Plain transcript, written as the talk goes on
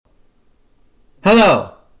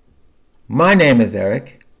Hello, my name is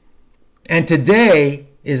Eric, and today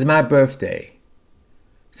is my birthday.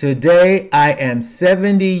 Today I am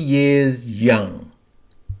 70 years young.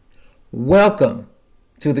 Welcome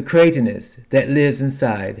to the craziness that lives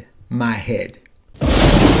inside my head.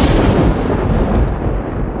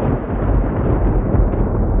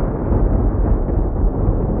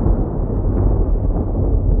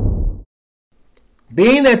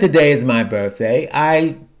 Being that today is my birthday,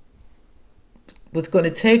 I was going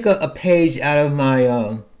to take a page out of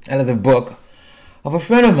the book of a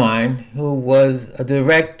friend of mine who was a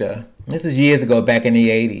director. This is years ago, back in the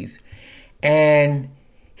 80s. And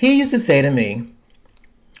he used to say to me,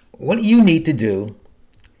 what you need to do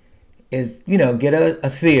is, get a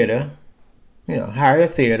theater, hire a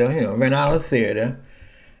theater, rent out a theater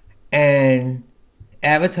and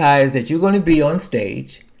advertise that you're going to be on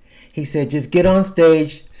stage. He said, just get on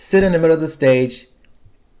stage, sit in the middle of the stage,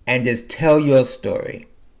 and just tell your story.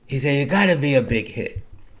 He said, you got to be a big hit.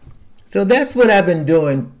 So that's what I've been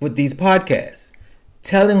doing with these podcasts,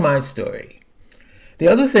 telling my story. The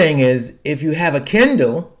other thing is, if you have a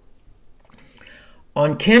Kindle,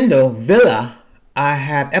 on Kindle Villa, I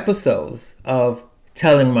have episodes of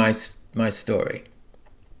telling my story.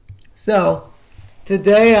 So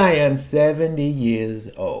today I am 70 years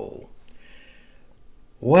old.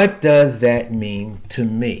 What does that mean to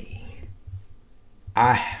me?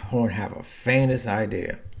 I don't have a faintest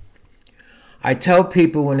idea. I tell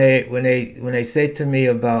people when they say to me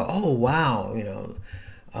about, oh wow,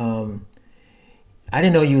 I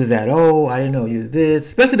didn't know you was that old. I didn't know you was this.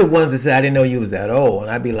 Especially the ones that say I didn't know you was that old,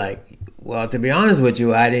 and I'd be like, well, to be honest with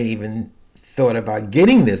you, I didn't even thought about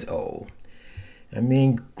getting this old. I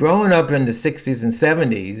mean, growing up in the 60s and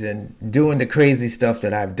 70s and doing the crazy stuff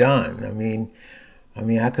that I've done. I mean,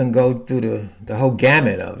 I can go through the whole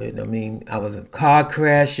gamut of it. I mean, I was in car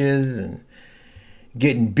crashes and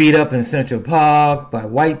getting beat up in Central Park by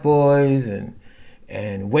white boys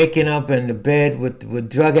and waking up in the bed with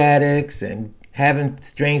drug addicts and having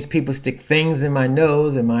strange people stick things in my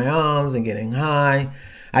nose and my arms and getting high.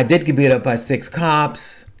 I did get beat up by 6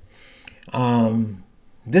 cops.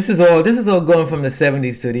 This is all going from the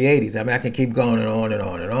 70s to the 80s. I mean, I can keep going and on and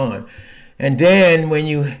on and on. And then when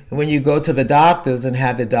you go to the doctors and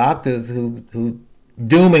have the doctors who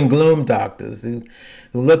doom and gloom doctors who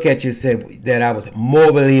look at you and say that I was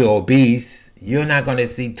morbidly obese, you're not going to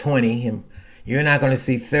see 20, you're not going to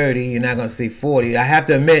see 30, you're not going to see 40. I have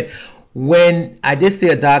to admit, when I did see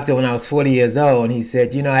a doctor when I was 40 years old, and he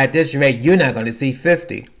said, at this rate, you're not going to see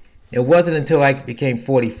 50. It wasn't until I became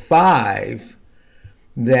 45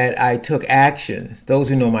 that I took actions. Those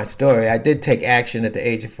who know my story, I did take action at the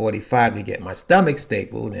age of 45 to get my stomach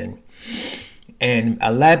stapled and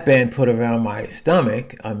a lap band put around my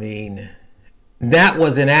stomach. I mean, that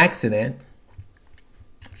was an accident.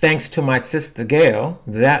 Thanks to my sister Gail,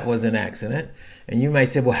 that was an accident. And you may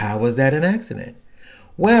say, well, how was that an accident?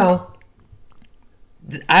 Well,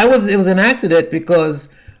 it was an accident because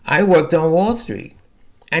I worked on Wall Street.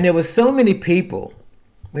 And there was so many people,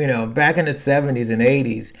 back in the 70s and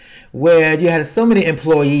 80s, where you had so many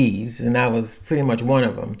employees, and I was pretty much one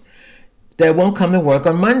of them, that won't come to work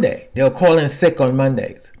on Monday. They'll call in sick on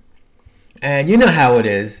Mondays. And you know how it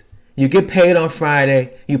is. You get paid on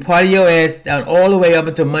Friday, you party your ass down all the way up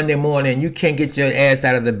until Monday morning, you can't get your ass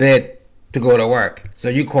out of the bed to go to work. So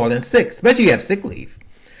you call in sick, especially if you have sick leave.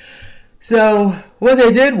 So what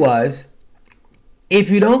they did was, if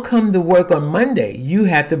you don't come to work on Monday, you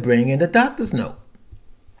have to bring in the doctor's note.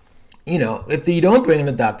 If you don't bring in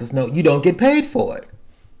the doctor's note, you don't get paid for it.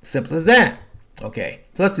 Simple as that. Okay.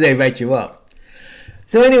 Plus they write you up.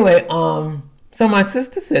 So anyway, so my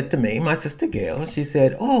sister said to me, my sister Gail, she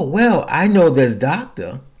said, oh, well, I know this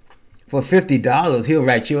doctor. For $50, he'll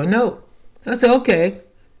write you a note. So I said, okay.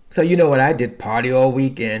 So you know what I did? Party all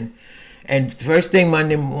weekend. And first thing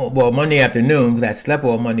Monday afternoon, because I slept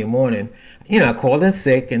all Monday morning, I called in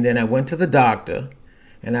sick, and then I went to the doctor,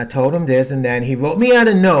 and I told him this and that, and he wrote me out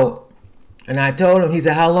a note, and I told him, he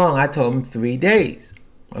said, how long? I told him 3 days.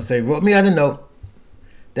 So he wrote me out a note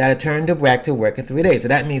that I turned back to work in 3 days. So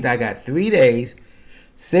that means I got 3 days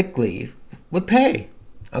sick leave with pay.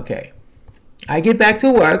 Okay. I get back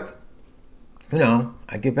to work.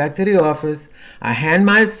 I get back to the office. I hand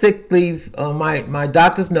my sick leave, my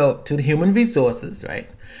doctor's note to the human resources, right?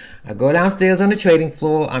 I go downstairs on the trading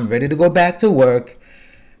floor. I'm ready to go back to work.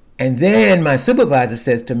 And then my supervisor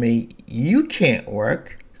says to me, you can't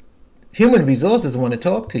work. Human resources want to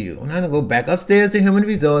talk to you. And I go back upstairs to human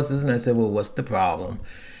resources, and I said, well, what's the problem?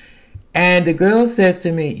 And the girl says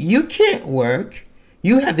to me, you can't work.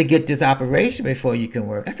 You have to get this operation before you can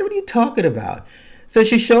work. I said, what are you talking about? So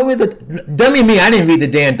she showed me the dummy me. I didn't read the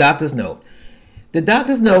damn doctor's note. The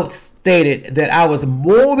doctor's note stated that I was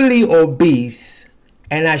morbidly obese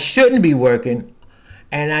and I shouldn't be working.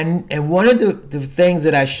 And one of the things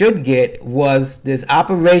that I should get was this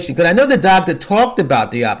operation, because I know the doctor talked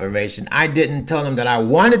about the operation. I didn't tell him that I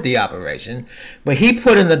wanted the operation, but he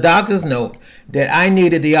put in the doctor's note that I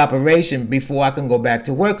needed the operation before I can go back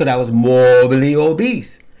to work because I was morbidly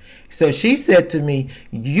obese. So she said to me,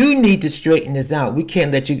 "You need to straighten this out. We can't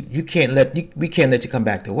let you come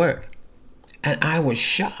back to work." And I was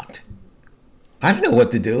shocked. I didn't know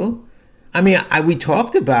what to do. I mean, we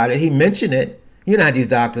talked about it. He mentioned it. You know how these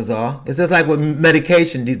doctors are. It's just like with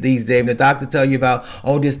medication these days. The doctor tell you about,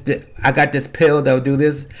 oh, I got this pill that'll do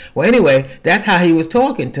this. Well, anyway, that's how he was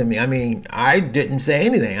talking to me. I mean, I didn't say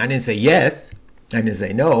anything. I didn't say yes. I didn't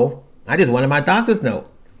say no. I just wanted my doctor's note.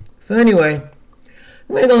 So anyway,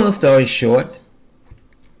 to make a long story short,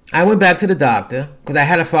 I went back to the doctor because I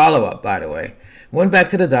had a follow-up, by the way. Went back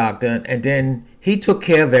to the doctor, and then he took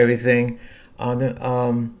care of everything.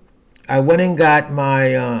 I went and got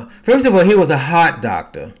my, first of all, he was a heart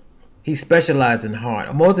doctor. He specialized in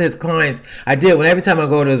heart. Most of his clients, every time I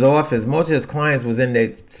go to his office, most of his clients was in their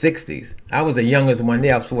 60s. I was the youngest one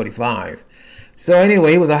there, I was 45. So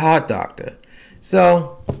anyway, he was a heart doctor.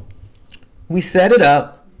 So we set it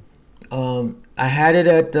up. I had it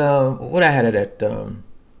at,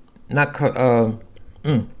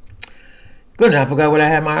 good enough, I forgot what I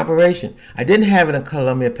had my operation. I didn't have it in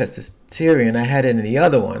Columbia Presbyterian. I had it in the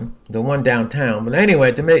other one, the one downtown. But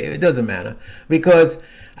anyway, to me, it doesn't matter because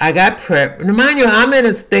I got prepped. Remind you, I'm in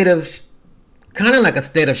a state of, kind of like a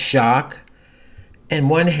state of shock in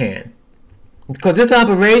one hand. Because this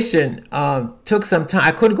operation took some time.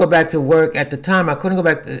 I couldn't go back to work at the time.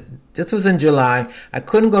 This was in July. I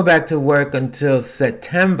couldn't go back to work until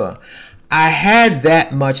September. I had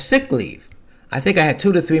that much sick leave. I think I had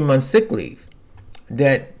 2 to 3 months sick leave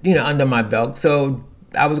that, under my belt. So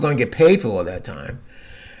I was going to get paid for all that time.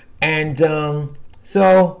 And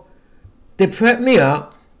so they prepped me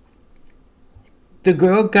up. The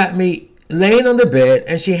girl got me laying on the bed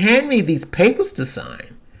and she handed me these papers to sign.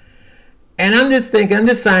 And I'm just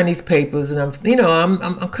signing these papers, and I'm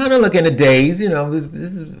kind of looking at days, this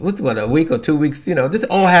is a week or 2 weeks, this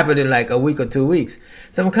all happened in like a week or 2 weeks.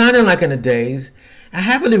 So I'm kind of like in a daze. I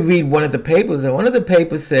happened to read one of the papers, and one of the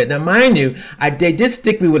papers said, now mind you, they did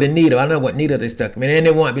stick me with a needle. I don't know what needle they stuck me in, and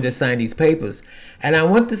they want me to sign these papers. And I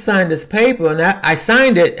went to sign this paper, and I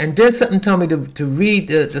signed it, and then something told me to read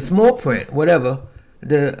the small print, whatever.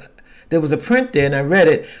 There was a print there, and I read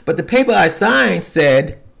it. But the paper I signed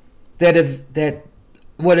said that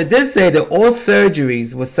what it did say that all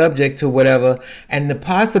surgeries were subject to whatever, and the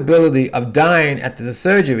possibility of dying after the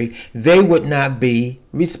surgery, they would not be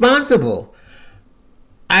responsible.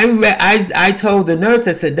 I told the nurse,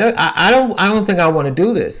 I said, I don't think I want to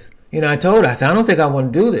do this. I told her, I said, I don't think I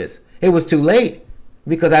want to do this. It was too late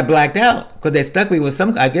because I blacked out because they stuck me with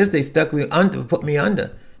I guess they stuck me under, put me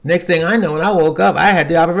under. Next thing I know, when I woke up, I had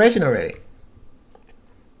the operation already.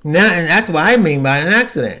 Now, and that's what I mean by an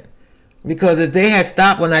accident. Because if they had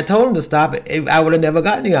stopped when I told them to stop, I would have never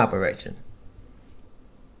gotten the operation.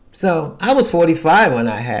 So I was 45 when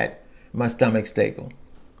I had my stomach staple.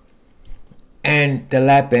 And the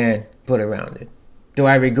lap band put around it. Do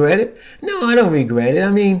I regret it? No, I don't regret it.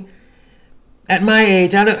 I mean, at my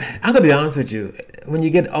age, I'm going to be honest with you. When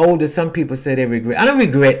you get older, some people say they regret. I don't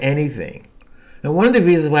regret anything. And one of the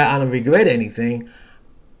reasons why I don't regret anything,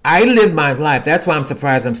 I lived my life. That's why I'm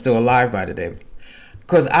surprised I'm still alive by today.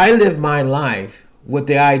 Because I lived my life with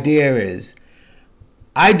the idea is,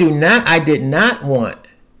 I did not want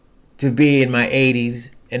to be in my 80s,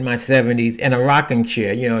 in my 70s, in a rocking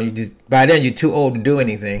chair. By then you're too old to do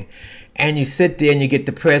anything. And you sit there and you get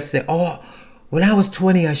depressed, say, oh, when I was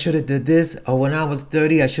 20, I should have did this. Or when I was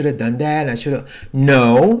 30, I should have done that.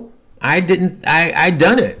 No, I didn't. I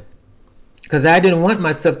done it. Because I didn't want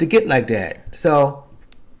myself to get like that. So,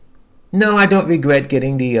 no, I don't regret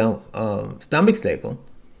getting the stomach staple.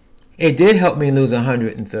 It did help me lose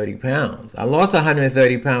 130 pounds. I lost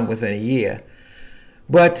 130 pounds within a year.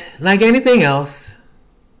 But like anything else,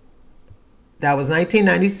 that was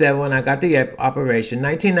 1997 when I got the operation.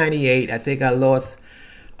 1998, I think I lost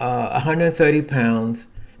 130 pounds.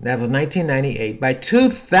 That was 1998. By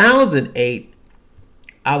 2008,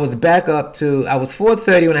 I was back up to, I was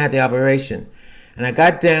 430 when I had the operation. And I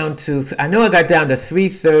got down to, I know I got down to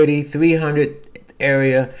 330, 300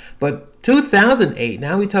 area. But 2008,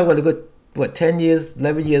 now we talk about a good, 10 years,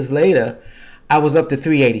 11 years later, I was up to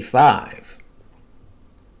 385.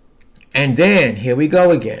 And then, here we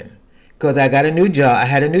go again. because I got a new job. I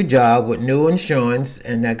had a new job with new insurance,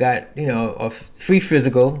 and I got, a free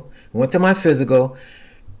physical. Went to my physical,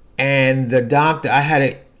 and the doctor, I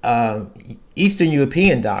had a Eastern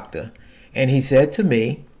European doctor, and he said to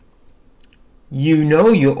me,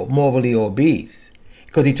 you're morbidly obese,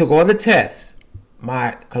 because he took all the tests.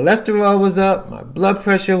 My cholesterol was up, my blood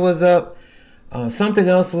pressure was up, something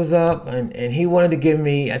else was up, and he wanted to give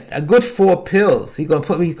me a good 4 pills. He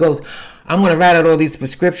goes, I'm going to write out all these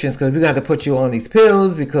prescriptions because we're going to have to put you on these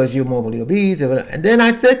pills because you're morbidly obese. And then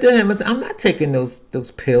I said to him, I'm not taking those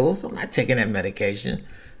pills. I'm not taking that medication.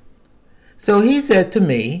 So he said to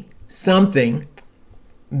me something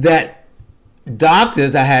that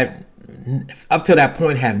doctors I had up to that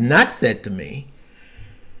point have not said to me.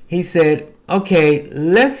 He said, okay,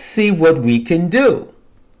 let's see what we can do.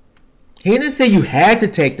 He didn't say you had to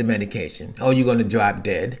take the medication or you're going to drop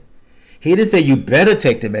dead. He didn't say you better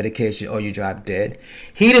take the medication or you drop dead.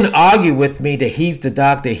 He didn't argue with me that he's the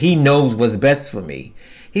doctor. He knows what's best for me.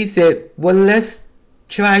 He said, well, let's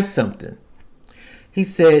try something. He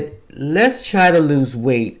said, let's try to lose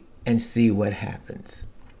weight and see what happens.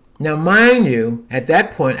 Now, mind you, at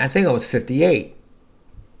that point, I think I was 58.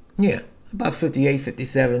 Yeah, about 58,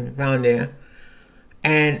 57, around there.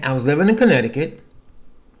 And I was living in Connecticut.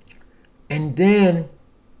 And then,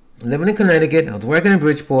 living in Connecticut, I was working in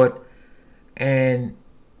Bridgeport. And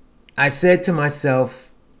I said to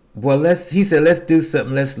myself, well, he said, let's do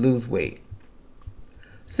something. Let's lose weight.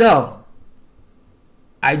 So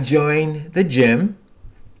I joined the gym.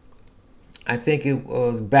 I think it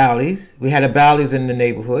was Bally's. We had a Bally's in the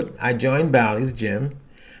neighborhood. I joined Bally's gym.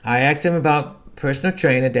 I asked him about personal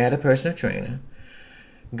trainer. They had a personal trainer.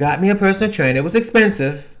 Got me a personal trainer. It was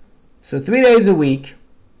expensive. So 3 days a week,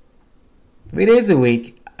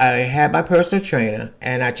 I had my personal trainer,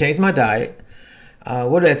 and I changed my diet.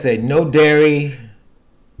 What did I say? No dairy,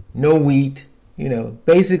 no wheat,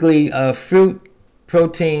 basically fruit,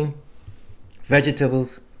 protein,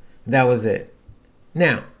 vegetables. That was it.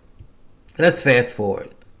 Now, let's fast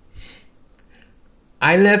forward.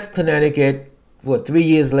 I left Connecticut, 3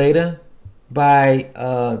 years later? By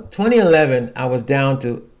 2011, I was down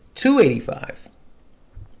to 285.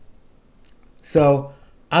 So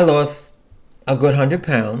I lost a good 100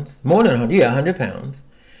 pounds, more than 100, 100 pounds.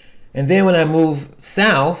 And then when I moved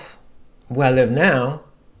south, where I live now,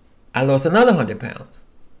 I lost another 100 pounds.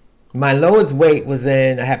 My lowest weight was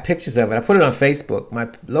I have pictures of it. I put it on Facebook. My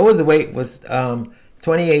lowest weight was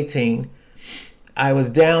 2018. I was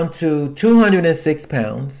down to 206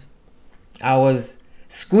 pounds. I was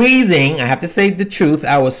squeezing, I have to say the truth,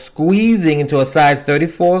 I was squeezing into a size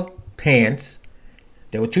 34 pants.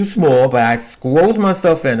 They were too small, but I squeezed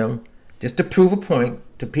myself in them just to prove a point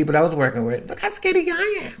to people that I was working with. Look how skinny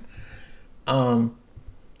I am.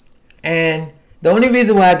 And the only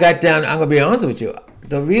reason why I got down, I'm gonna be honest with you,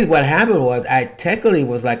 the reason what happened was I technically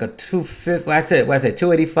was like a 250. I said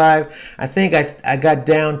 285. I think I got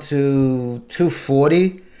down to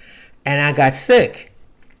 240, and I got sick.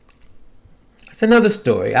 It's another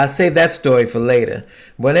story. I'll save that story for later.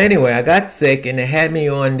 But anyway, I got sick, and they had me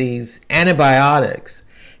on these antibiotics,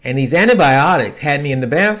 and these antibiotics had me in the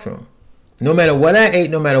bathroom. No matter what I ate,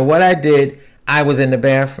 no matter what I did, I was in the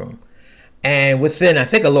bathroom. And within, I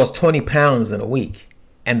think I lost 20 pounds in a week.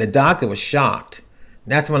 And the doctor was shocked.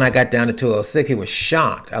 That's when I got down to 206. He was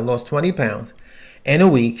shocked. I lost 20 pounds in a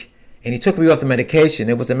week. And he took me off the medication.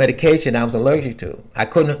 It was a medication I was allergic to. I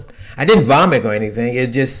didn't vomit or anything. It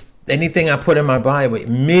just, anything I put in my body would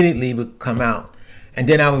immediately come out. And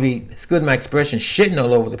then I would be, excuse my expression, shitting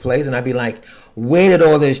all over the place. And I'd be like, where did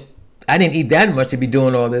all this, I didn't eat that much to be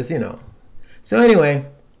doing all this, So anyway,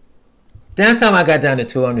 that's how I got down to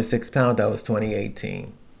 206 pounds. That was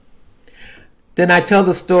 2018. Then I tell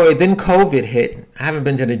the story. Then COVID hit. I haven't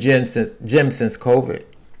been to the gym since COVID.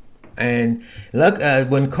 And look,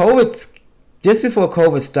 just before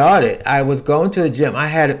COVID started, I was going to the gym. I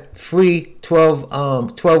had a free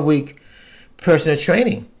 12-week personal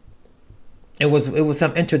training. It was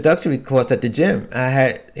some introductory course at the gym. I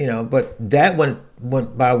had, but that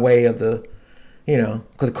went by way of the,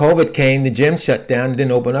 because COVID came, the gym shut down, it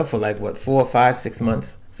didn't open up for 4, 5, 6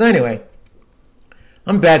 months. So anyway,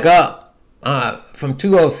 I'm back up from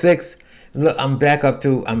 206. Look, I'm back up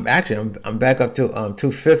to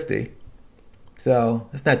 250. So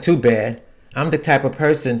it's not too bad. I'm the type of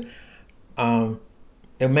person.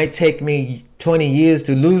 It may take me 20 years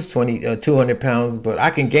to lose 200 pounds, but I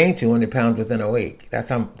can gain 200 pounds within a week. That's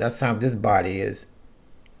how this body is.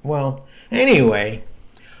 Well, anyway.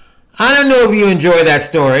 I don't know if you enjoy that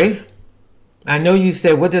story. I know you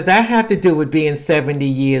said, what does that have to do with being 70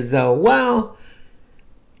 years old? Well,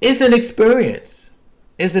 it's an experience.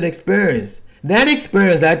 It's an experience. That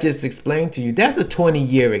experience I just explained to you, that's a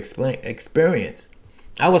 20-year experience.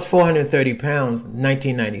 I was 430 pounds in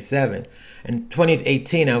 1997. In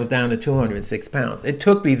 2018, I was down to 206 pounds. It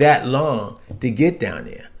took me that long to get down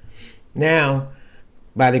there. Now,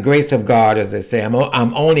 by the grace of God, as they say, I'm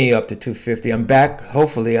only up to 250. I'm back.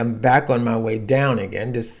 Hopefully, I'm back on my way down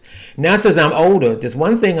again. Now, since I'm older, there's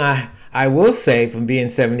one thing I will say from being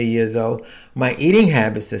 70 years old. My eating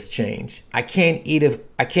habits has changed. I can't eat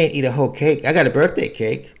a whole cake. I got a birthday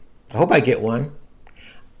cake. I hope I get one.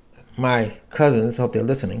 My cousins, hope they're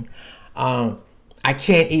listening. I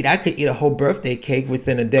can't eat. I could eat a whole birthday cake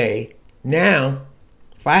within a day. Now,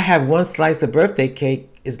 if I have one slice of birthday cake,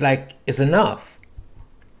 it's enough.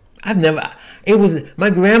 My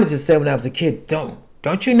grandma just said when I was a kid,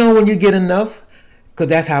 don't you know when you get enough? Because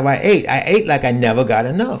that's how I ate. I ate like I never got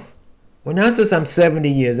enough. Well, now since I'm 70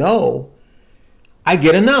 years old, I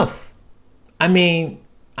get enough. I mean,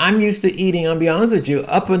 I'm used to eating, I'll be honest with you,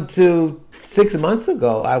 up until 6 months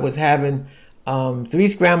ago, I was having 3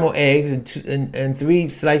 scrambled eggs and 3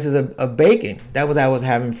 slices of bacon. That was what I was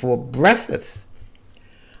having for breakfast.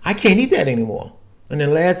 I can't eat that anymore. In the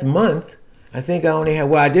last month, I think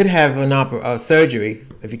I did have an surgery.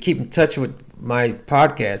 If you keep in touch with my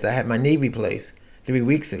podcast, I had my knee replaced 3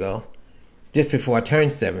 weeks ago, just before I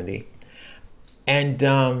turned 70. And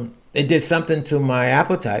it did something to my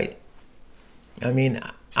appetite. I mean,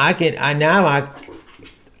 I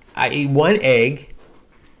eat 1 egg,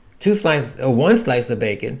 1 slice of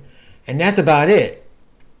bacon, and that's about it.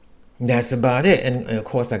 And of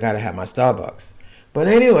course, I gotta have my Starbucks. But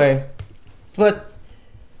anyway, I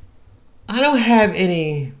don't have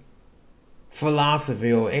any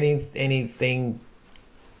philosophy or anything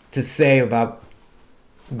to say about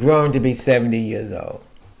growing to be 70 years old.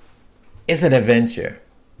 It's an adventure.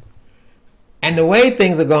 And the way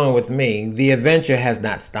things are going with me, the adventure has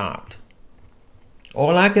not stopped.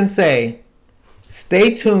 All I can say,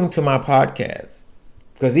 stay tuned to my podcast.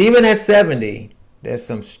 Because even at 70, there's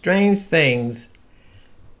some strange things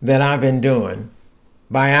that I've been doing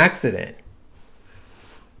by accident.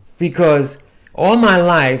 Because all my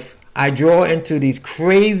life, I draw into these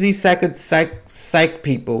crazy psych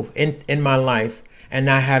people in my life, and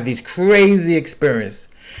I have these crazy experiences.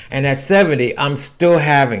 And at 70, I'm still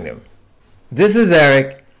having them. This is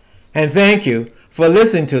Eric, and thank you for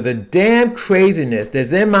listening to the damn craziness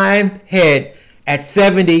that's in my head at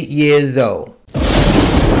 70 years old.